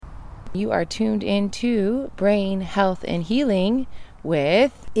You are tuned into Brain Health and Healing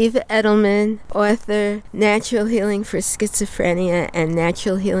with Eva Edelman, author, Natural Healing for Schizophrenia and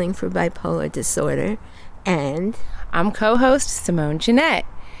Natural Healing for Bipolar Disorder. And I'm co-host Simone Jeanette.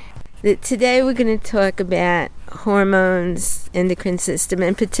 Today we're going to talk about hormones, endocrine system,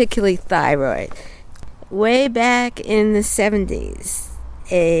 and particularly thyroid. Way back in the 70s,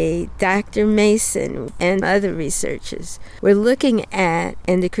 a Dr. Mason and other researchers were looking at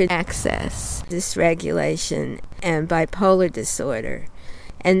endocrine axis, dysregulation, and bipolar disorder.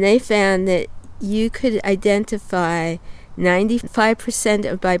 And they found that you could identify 95%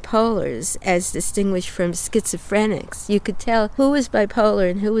 of bipolars as distinguished from schizophrenics. You could tell who was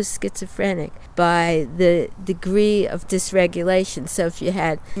bipolar and who was schizophrenic by the degree of dysregulation. So if you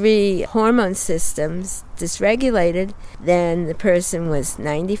had 3 hormone systems dysregulated, then the person was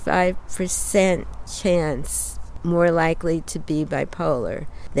 95% chance more likely to be bipolar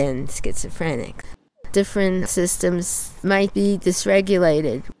than schizophrenic. Different systems might be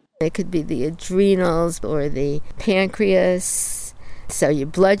dysregulated. It could be the adrenals or the pancreas. So your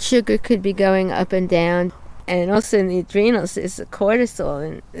blood sugar could be going up and down. And also in the adrenals is the cortisol.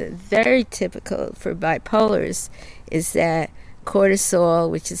 And very typical for bipolars is that cortisol,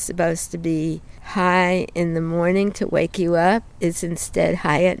 which is supposed to be high in the morning to wake you up, is instead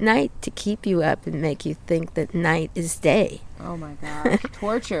high at night to keep you up and make you think that night is day. Oh my gosh,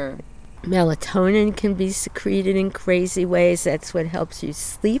 torture. Melatonin can be secreted in crazy ways. That's what helps you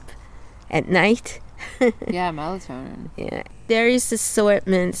sleep at night. Yeah, melatonin. Yeah. Various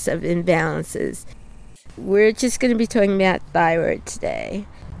assortments of imbalances. We're just going to be talking about thyroid today.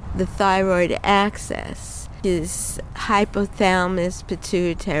 The thyroid axis is hypothalamus,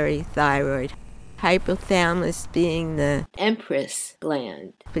 pituitary, thyroid. Hypothalamus being the empress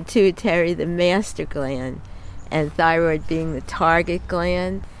gland, pituitary the master gland, and thyroid being the target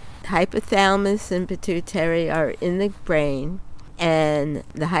gland. Hypothalamus and pituitary are in the brain, and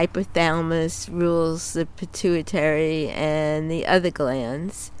the hypothalamus rules the pituitary and the other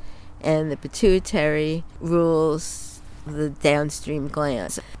glands, and the pituitary rules the downstream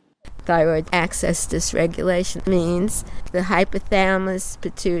glands. Thyroid axis dysregulation means the hypothalamus,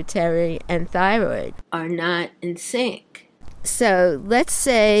 pituitary, and thyroid are not in sync. So let's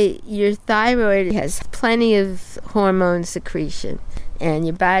say your thyroid has plenty of hormone secretion, and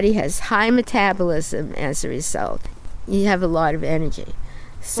your body has high metabolism as a result. You have a lot of energy.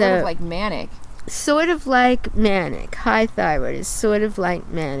 Sort of like manic. Sort of like manic. High thyroid is sort of like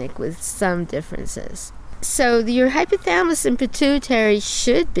manic with some differences. So your hypothalamus and pituitary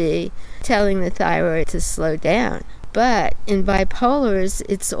should be telling the thyroid to slow down. But in bipolars,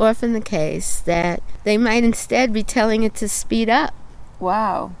 it's often the case that they might instead be telling it to speed up.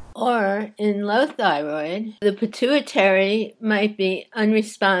 Wow. Or in low thyroid, the pituitary might be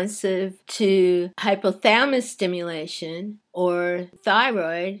unresponsive to hypothalamus stimulation, or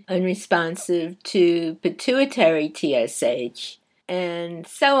thyroid unresponsive to pituitary TSH, and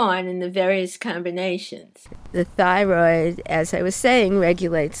so on in the various combinations. The thyroid, as I was saying,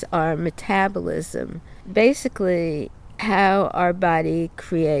 regulates our metabolism. Basically, how our body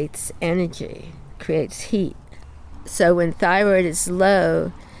creates energy, creates heat. So when thyroid is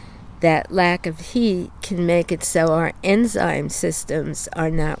low, that lack of heat can make it so our enzyme systems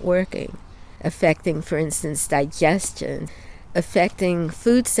are not working, affecting, for instance, digestion, affecting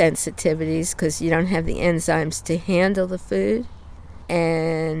food sensitivities because you don't have the enzymes to handle the food,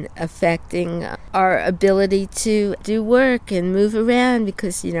 and affecting our ability to do work and move around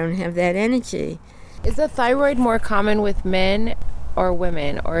because you don't have that energy. Is the thyroid more common with men or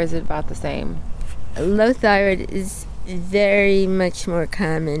women, or is it about the same? Low thyroid is very much more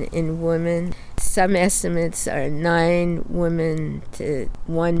common in women. Some estimates are 9 women to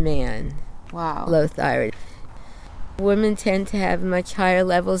 1 man. Wow. Low thyroid. Women tend to have much higher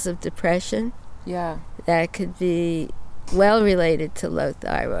levels of depression. Yeah. That could be well related to low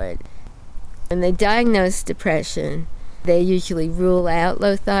thyroid. When they diagnose depression, they usually rule out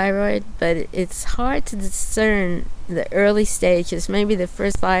low thyroid, but it's hard to discern the early stages, maybe the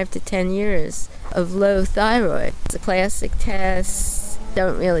first 5 to 10 years of low thyroid. The classic tests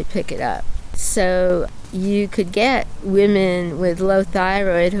don't really pick it up. So you could get women with low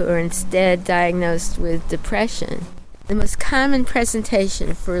thyroid who are instead diagnosed with depression. The most common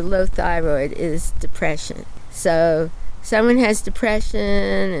presentation for low thyroid is depression. So someone has depression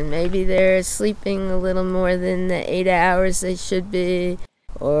and maybe they're sleeping a little more than the 8 hours they should be,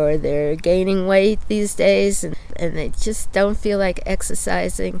 or they're gaining weight these days and they just don't feel like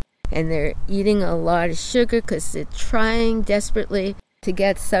exercising, and they're eating a lot of sugar because they're trying desperately to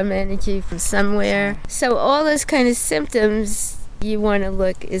get some energy from somewhere. So all those kind of symptoms you want to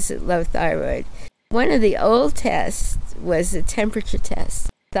look, is it low thyroid? One of the old tests was a temperature test.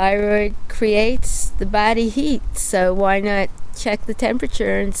 Thyroid creates the body heat, so why not check the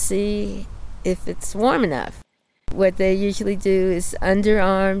temperature and see if it's warm enough? What they usually do is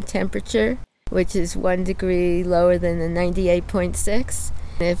underarm temperature, which is 1 degree lower than the 98.6.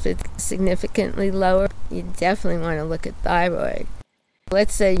 If it's significantly lower, you definitely want to look at thyroid.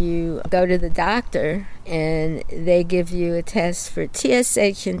 Let's say you go to the doctor and they give you a test for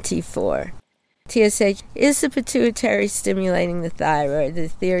TSH and T4. TSH is the pituitary stimulating the thyroid. The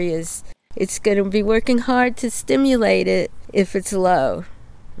theory is it's going to be working hard to stimulate it if it's low.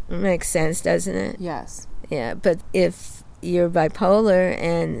 Makes sense, doesn't it? Yes. Yeah, but if you're bipolar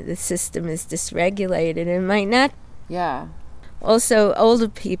and the system is dysregulated, it might not. Yeah. Also, older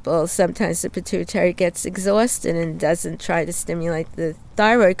people, sometimes the pituitary gets exhausted and doesn't try to stimulate the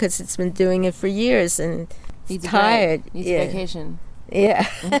thyroid because it's been doing it for years and it's tired. Needs a vacation. Yeah.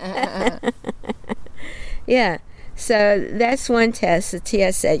 Yeah. So that's one test, the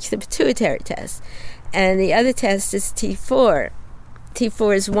TSH, the pituitary test. And the other test is T4.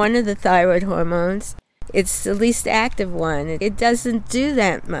 T4 is one of the thyroid hormones. It's the least active one. It doesn't do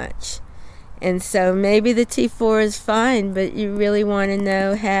that much. And so maybe the T4 is fine, but you really want to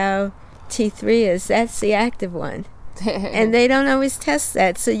know how T3 is. That's the active one. And they don't always test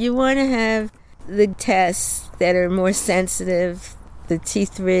that. So you want to have the tests that are more sensitive, the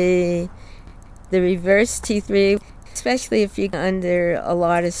T3, the reverse T3, especially if you're under a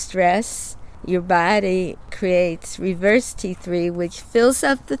lot of stress. Your body creates reverse T3, which fills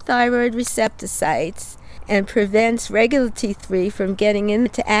up the thyroid receptor sites and prevents regular T3 from getting in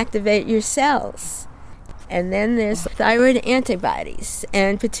to activate your cells. And then there's thyroid antibodies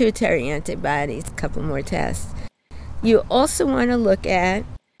and pituitary antibodies, a couple more tests. You also want to look at,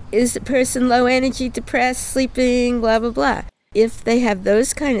 is the person low energy, depressed, sleeping, blah, blah, blah. If they have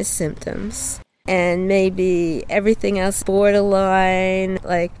those kind of symptoms, and maybe everything else borderline,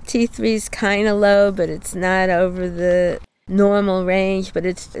 like T3 is kind of low, but it's not over the normal range, but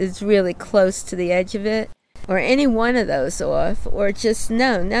it's really close to the edge of it, or any one of those off, or just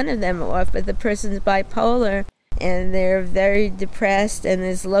no, none of them are off, but the person's bipolar and they're very depressed and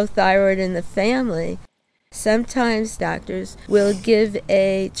there's low thyroid in the family, sometimes doctors will give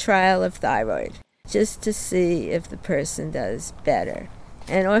a trial of thyroid just to see if the person does better.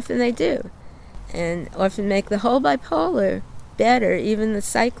 And often they do. And often make the whole bipolar better, even the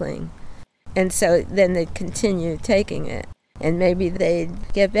cycling. And so then they'd continue taking it. And maybe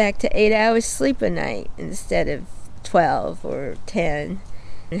they'd get back to 8 hours sleep a night instead of 12 or 10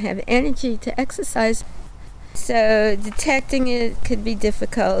 and have energy to exercise. So detecting it could be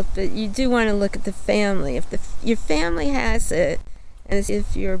difficult, but you do want to look at the family. If your family has it, and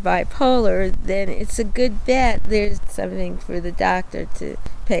if you're bipolar, then it's a good bet there's something for the doctor to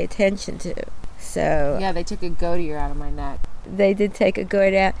pay attention to. So yeah, they took a goiter out of my neck. They did take a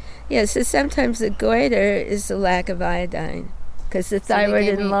goiter out. Yeah, so sometimes the goiter is the lack of iodine because the thyroid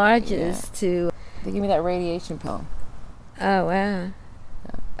enlarges to... They gave me that radiation pill. Oh, wow. Yeah.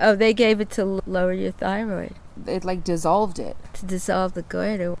 Oh, they gave it to lower your thyroid. It like dissolved it. To dissolve the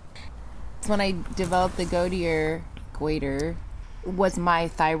goiter. When I developed the goiter, was my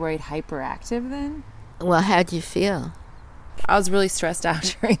thyroid hyperactive then? Well, how'd you feel? I was really stressed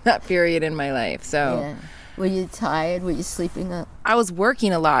out during that period in my life. So, yeah. Were you tired? Were you sleeping up? I was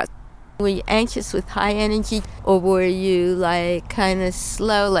working a lot. Were you anxious with high energy, or were you like kind of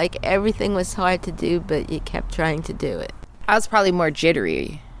slow, like everything was hard to do, but you kept trying to do it? I was probably more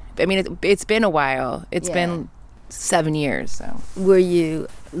jittery. I mean, it's been a while. It's been 7 years. So, were you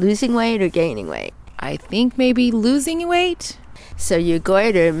losing weight or gaining weight? I think maybe losing weight. So your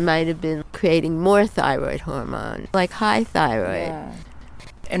goiter might have been creating more thyroid hormone, like high thyroid. Yeah.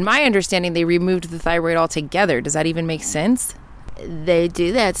 In my understanding, they removed the thyroid altogether. Does that even make sense? They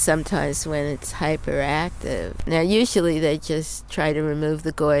do that sometimes when it's hyperactive. Now, usually they just try to remove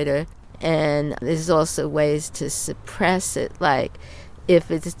the goiter, and there's also ways to suppress it, like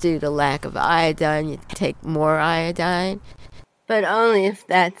if it's due to lack of iodine, you take more iodine. But only if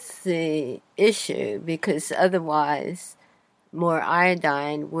that's the issue, because otherwise more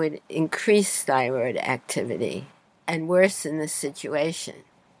iodine would increase thyroid activity and worsen the situation.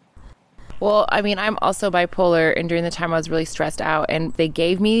 Well, I mean, I'm also bipolar, and during the time I was really stressed out, and they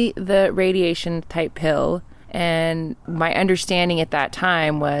gave me the radiation type pill, and my understanding at that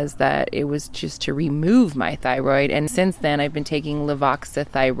time was that it was just to remove my thyroid, and since then I've been taking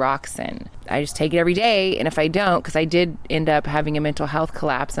levothyroxine. I just take it every day, and if I don't, because I did end up having a mental health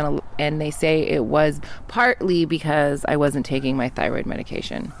collapse, and they say it was partly because I wasn't taking my thyroid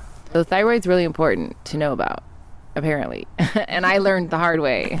medication. So thyroid's really important to know about. apparently. And I learned the hard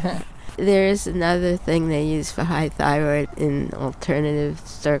way. There is another thing they use for high thyroid in alternative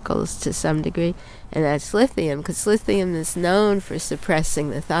circles to some degree, and that's lithium, because lithium is known for suppressing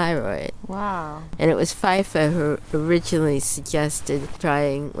the thyroid. Wow. And it was FIFA who originally suggested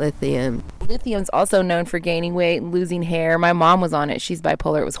trying lithium. Lithium's also known for gaining weight and losing hair. My mom was on it. She's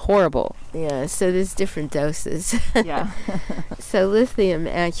bipolar. It was horrible. Yeah, so there's different doses. Yeah. So lithium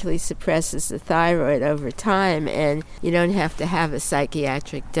actually suppresses the thyroid over time, and you don't have to have a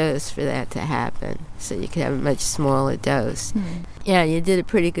psychiatric dose for that to happen. So you can have a much smaller dose. Yeah, you did a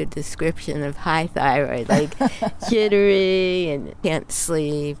pretty good description of high thyroid, like jittery and can't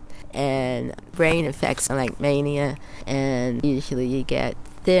sleep, and brain effects like mania, and usually you get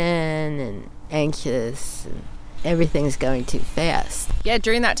thin and anxious, and everything's going too fast. Yeah,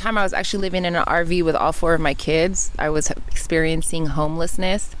 during that time I was actually living in an RV with all 4 of my kids. I was experiencing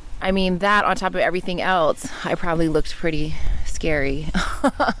homelessness. I mean, that on top of everything else, I probably looked pretty scary.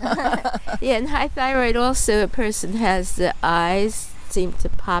 Yeah, and high thyroid also, a person has the eyes seem to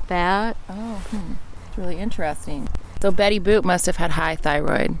pop out. Oh, it's really interesting. So Betty Boop must have had high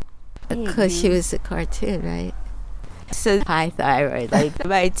thyroid. Because she was a cartoon, right? So high thyroid, like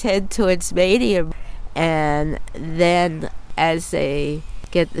I tend towards mania, and then as they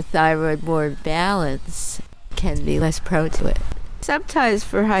get the thyroid more in balance, can be less prone to it. Sometimes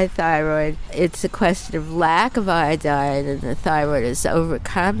for high thyroid, it's a question of lack of iodine and the thyroid is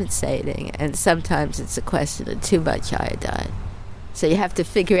overcompensating, and sometimes it's a question of too much iodine. So you have to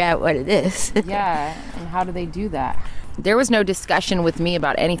figure out what it is. Yeah, and how do they do that? There was no discussion with me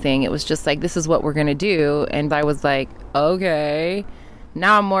about anything. It was just like, this is what we're going to do. And I was like, okay.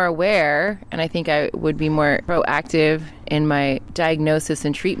 Now I'm more aware, and I think I would be more proactive in my diagnosis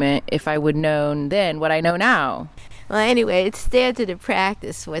and treatment if I would known then what I know now. Well, anyway, it's standard of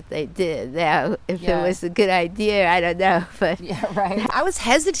practice what they did. Now, if it was a good idea, I don't know. But yeah, right. I was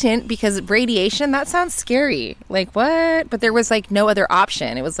hesitant because radiation, that sounds scary. Like, what? But there was, like, no other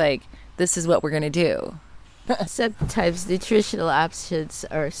option. It was like, this is what we're going to do. Sometimes nutritional options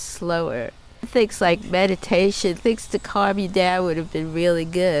are slower. Things like meditation, things to calm you down would have been really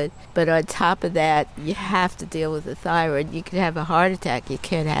good. But on top of that, you have to deal with the thyroid. You can have a heart attack. You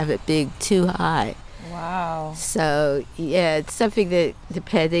can't have it big too high. Wow. So, yeah, it's something that,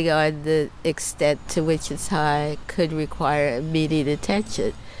 depending on the extent to which it's high, could require immediate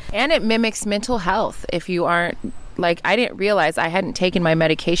attention. And it mimics mental health. If you aren't, like, I didn't realize I hadn't taken my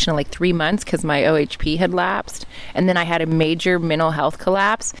medication in like 3 months because my OHP had lapsed. And then I had a major mental health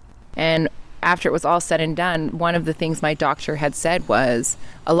collapse. And after it was all said and done, one of the things my doctor had said was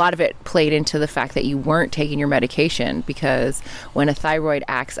a lot of it played into the fact that you weren't taking your medication, because when a thyroid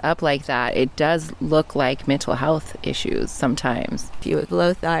acts up like that, it does look like mental health issues sometimes. If you have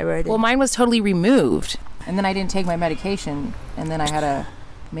low thyroid. Well, mine was totally removed. And then I didn't take my medication. And then I had a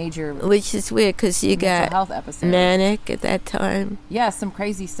major... Which is weird because you got health episode. Manic at that time. Yeah, some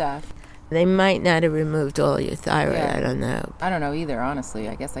crazy stuff. They might not have removed all your thyroid. Yeah. I don't know. I don't know either, honestly.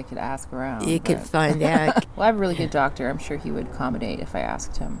 I guess I could ask around. You could find out. Well, I have a really good doctor. I'm sure he would accommodate if I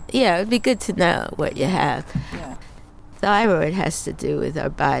asked him. Yeah, it'd be good to know what you have. Yeah. Thyroid has to do with our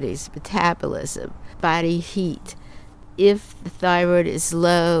body's metabolism, body heat. If the thyroid is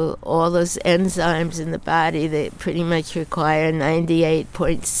low, all those enzymes in the body that pretty much require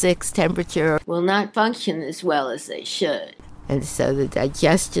 98.6 temperature will not function as well as they should. And so the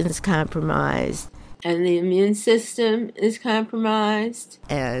digestion is compromised, and the immune system is compromised,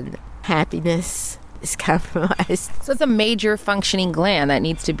 and happiness is compromised. So it's a major functioning gland that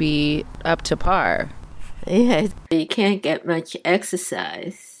needs to be up to par. Yeah, you can't get much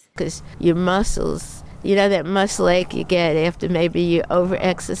exercise because your muscles, you know that muscle ache you get after maybe you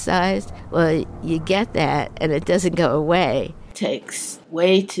over-exercised? Well, you get that, and it doesn't go away. It takes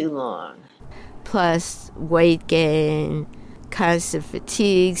way too long. Plus, weight gain, constant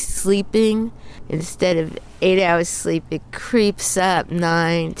fatigue, sleeping. Instead of 8 hours sleep, it creeps up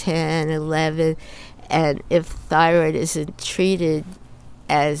 9, 10, 11. And if thyroid isn't treated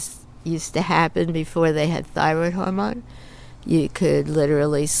as used to happen before they had thyroid hormone, you could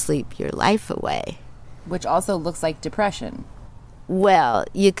literally sleep your life away. Which also looks like depression. Well,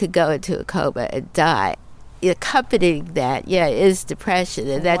 you could go into a coma and die. Accompanying that, is depression.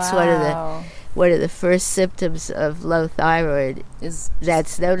 And that's one of the first symptoms of low thyroid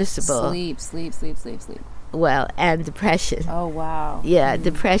that's noticeable. Sleep. Well, and depression. Oh, wow. Yeah,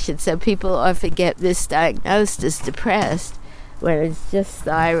 depression. So people often get misdiagnosed as depressed when it's just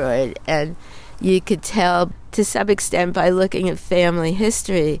thyroid. And you could tell to some extent by looking at family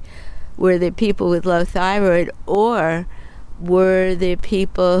history, were there people with low thyroid, or Were there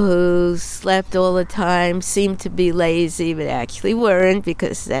people who slept all the time, seemed to be lazy, but actually weren't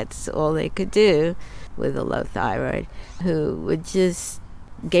because that's all they could do with a low thyroid, who were just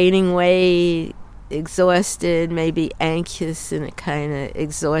gaining weight, exhausted, maybe anxious in a kind of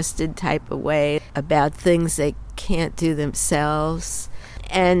exhausted type of way about things they can't do themselves.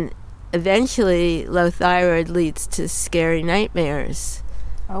 And eventually, low thyroid leads to scary nightmares.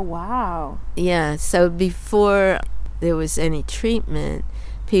 Oh, wow. Yeah, so before there was any treatment,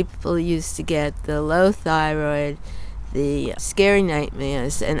 people used to get the low thyroid, the scary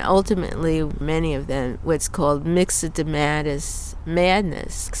nightmares, and ultimately, many of them, what's called myxodermatous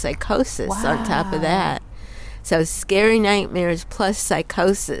madness, psychosis on top of that. So scary nightmares plus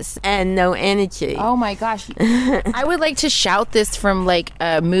psychosis and no energy. Oh my gosh. I would like to shout this from like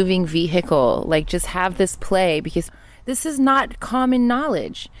a moving vehicle, like just have this play, because this is not common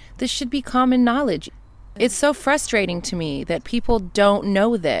knowledge. This should be common knowledge. It's so frustrating to me that people don't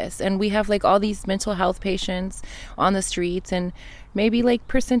know this. And we have like all these mental health patients on the streets, and maybe like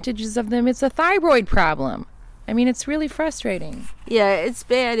percentages of them, it's a thyroid problem. I mean, it's really frustrating. Yeah, it's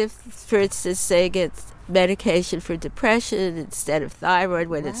bad if, for instance, say gets medication for depression instead of thyroid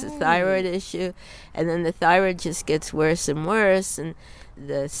when it's a thyroid issue, and then the thyroid just gets worse and worse, and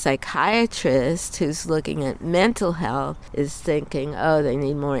the psychiatrist who's looking at mental health is thinking, oh, they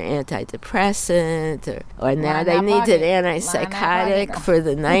need more antidepressant, or now they need an antipsychotic for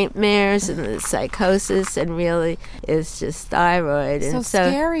the nightmares and the psychosis, and really it's just thyroid. So and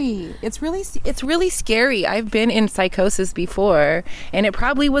scary. It's really scary. I've been in psychosis before, and it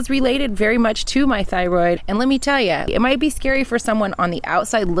probably was related very much to my thyroid. And let me tell you, it might be scary for someone on the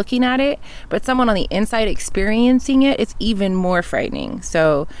outside looking at it, but someone on the inside experiencing it, it's even more frightening.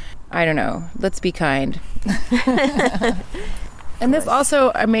 So, I don't know. Let's be kind. And this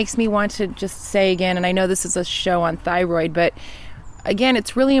also makes me want to just say again, and I know this is a show on thyroid, but again,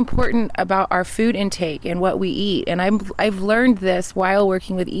 it's really important about our food intake and what we eat. And I've learned this while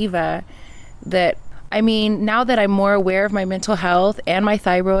working with Eva, that I mean, now that I'm more aware of my mental health and my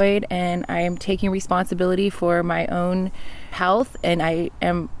thyroid, and I am taking responsibility for my own health, and I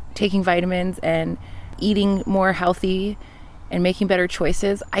am taking vitamins and eating more healthy and making better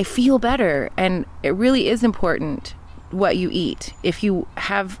choices, I feel better. And it really is important what you eat. If you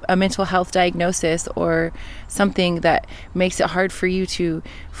have a mental health diagnosis or something that makes it hard for you to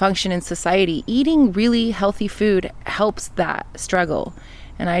function in society, eating really healthy food helps that struggle.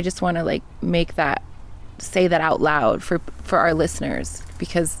 And I just want to like say that out loud for our listeners,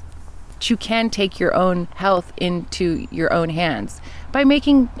 because you can take your own health into your own hands by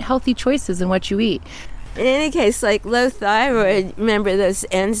making healthy choices in what you eat. In any case, like low thyroid, remember those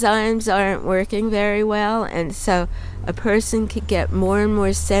enzymes aren't working very well, and so a person could get more and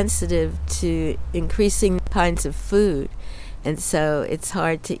more sensitive to increasing kinds of food, and so it's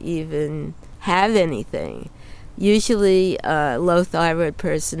hard to even have anything. Usually a low thyroid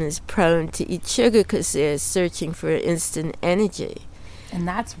person is prone to eat sugar because they're searching for instant energy. And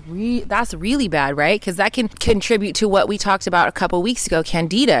that's really bad, right? Because that can contribute to what we talked about a couple weeks ago,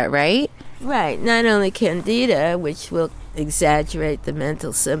 candida, right? Right. Not only candida, which will exaggerate the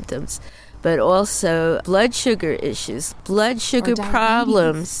mental symptoms, but also blood sugar issues, blood sugar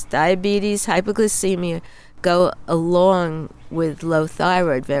problems, diabetes, hypoglycemia go along with low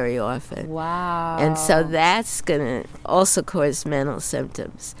thyroid very often. Wow. And so that's going to also cause mental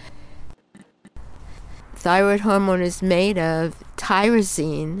symptoms. Thyroid hormone is made of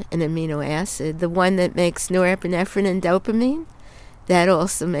tyrosine, an amino acid, the one that makes norepinephrine and dopamine. That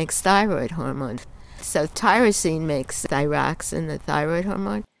also makes thyroid hormone. So tyrosine makes thyroxine, the thyroid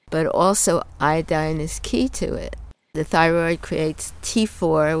hormone, but also iodine is key to it. The thyroid creates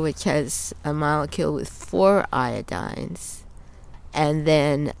T4, which has a molecule with 4 iodines. And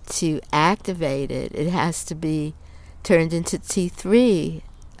then to activate it, it has to be turned into T3,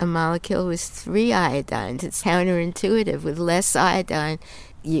 a molecule with 3 iodines. It's counterintuitive. With less iodine,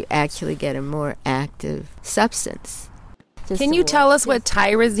 you actually get a more active substance. Can you tell us what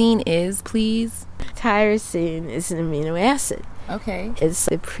tyrosine is, please? Tyrosine is an amino acid. Okay. It's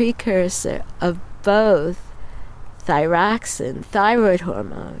the precursor of both thyroxine, thyroid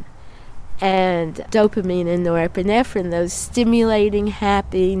hormone, and dopamine and norepinephrine, those stimulating,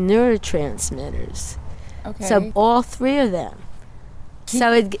 happy neurotransmitters. Okay. So all 3 of them.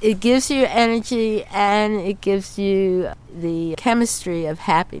 So it gives you energy, and it gives you the chemistry of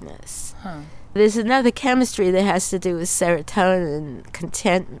happiness. Huh. There's another chemistry that has to do with serotonin,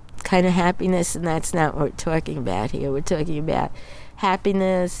 content, kind of happiness, and that's not what we're talking about here. We're talking about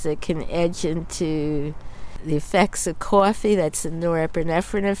happiness that can edge into the effects of coffee. That's the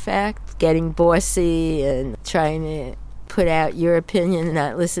norepinephrine effect, getting bossy and trying to put out your opinion and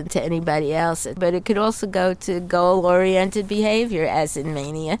not listen to anybody else. But it could also go to goal-oriented behavior, as in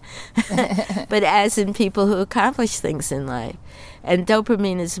mania, but as in people who accomplish things in life. And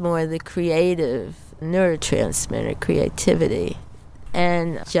dopamine is more the creative neurotransmitter, creativity,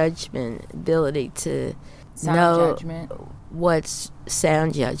 and judgment, ability to know what's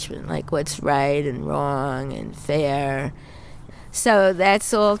sound judgment, like what's right and wrong and fair. So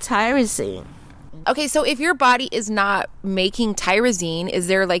that's all tyrosine. Okay, so if your body is not making tyrosine, is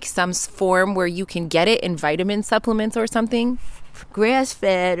there like some form where you can get it in vitamin supplements or something?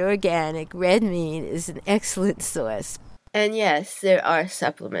 Grass-fed, organic, red meat is an excellent source. And yes, there are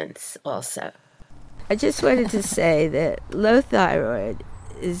supplements also. I just wanted to say that low thyroid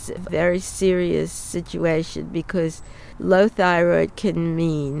is a very serious situation because low thyroid can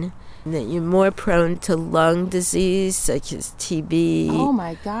mean that you're more prone to lung disease such as TB. Oh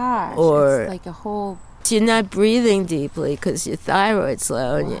my gosh. Or it's like a whole... You're not breathing deeply because your thyroid's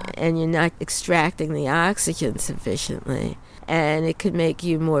low. Wow. and you're not extracting the oxygen sufficiently. And it could make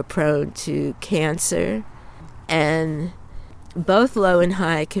you more prone to cancer. And both low and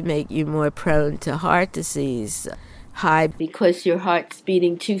high can make you more prone to heart disease. High because your heart's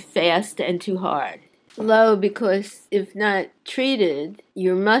beating too fast and too hard. Low because if not treated,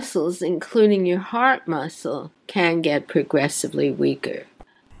 your muscles, including your heart muscle, can get progressively weaker.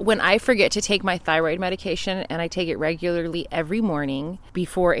 When I forget to take my thyroid medication, and I take it regularly every morning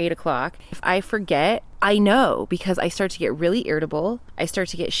before 8 o'clock, if I forget, I know because I start to get really irritable. I start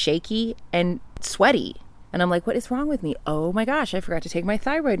to get shaky and sweaty. And I'm like, what is wrong with me? Oh my gosh, I forgot to take my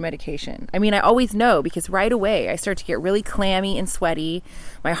thyroid medication. I mean, I always know because right away I start to get really clammy and sweaty.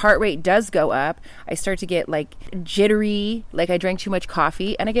 My heart rate does go up. I start to get like jittery, like I drank too much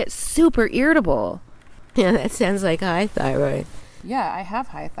coffee, and I get super irritable. Yeah, that sounds like high thyroid. Yeah, I have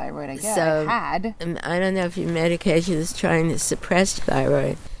high thyroid, I guess. So, I had. I don't know if your medication is trying to suppress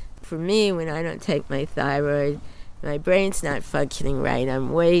thyroid. For me, when I don't take my thyroid, my brain's not functioning right.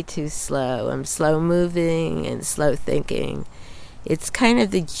 I'm way too slow. I'm slow moving and slow thinking. It's kind of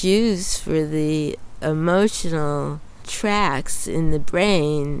the juice for the emotional tracks in the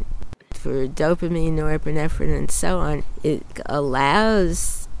brain for dopamine, norepinephrine, and so on. It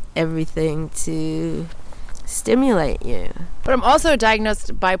allows everything to stimulate you. But I'm also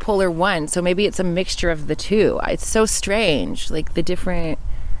diagnosed bipolar 1, so maybe it's a mixture of the two. It's so strange, like the different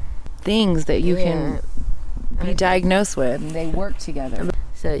things that you can be diagnosed with, and they work together.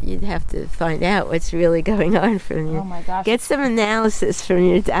 So you'd have to find out what's really going on from you. Oh my gosh. Get some analysis from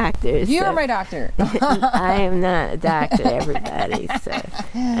your doctors. You're my doctor. I am not a doctor, everybody. So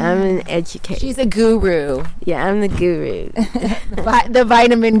I'm an educator. She's a guru. Yeah, I'm the guru. The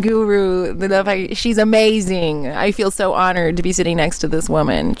vitamin guru. She's amazing. I feel so honored to be sitting next to this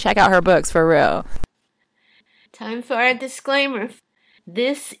woman. Check out her books for real. Time for our disclaimer.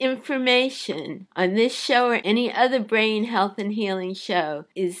 This information on this show or any other brain health and healing show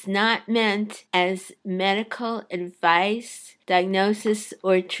is not meant as medical advice, diagnosis,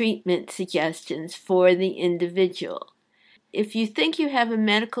 or treatment suggestions for the individual. If you think you have a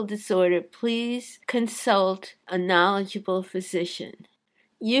medical disorder, please consult a knowledgeable physician.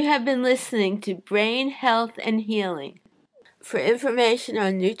 You have been listening to Brain Health and Healing. For information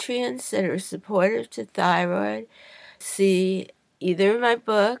on nutrients that are supportive to thyroid, see either of my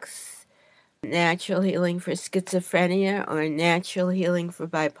books, Natural Healing for Schizophrenia or Natural Healing for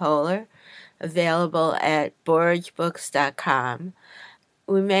Bipolar, available at boragebooks.com.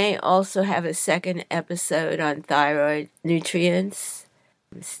 We may also have a second episode on thyroid nutrients.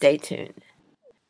 Stay tuned.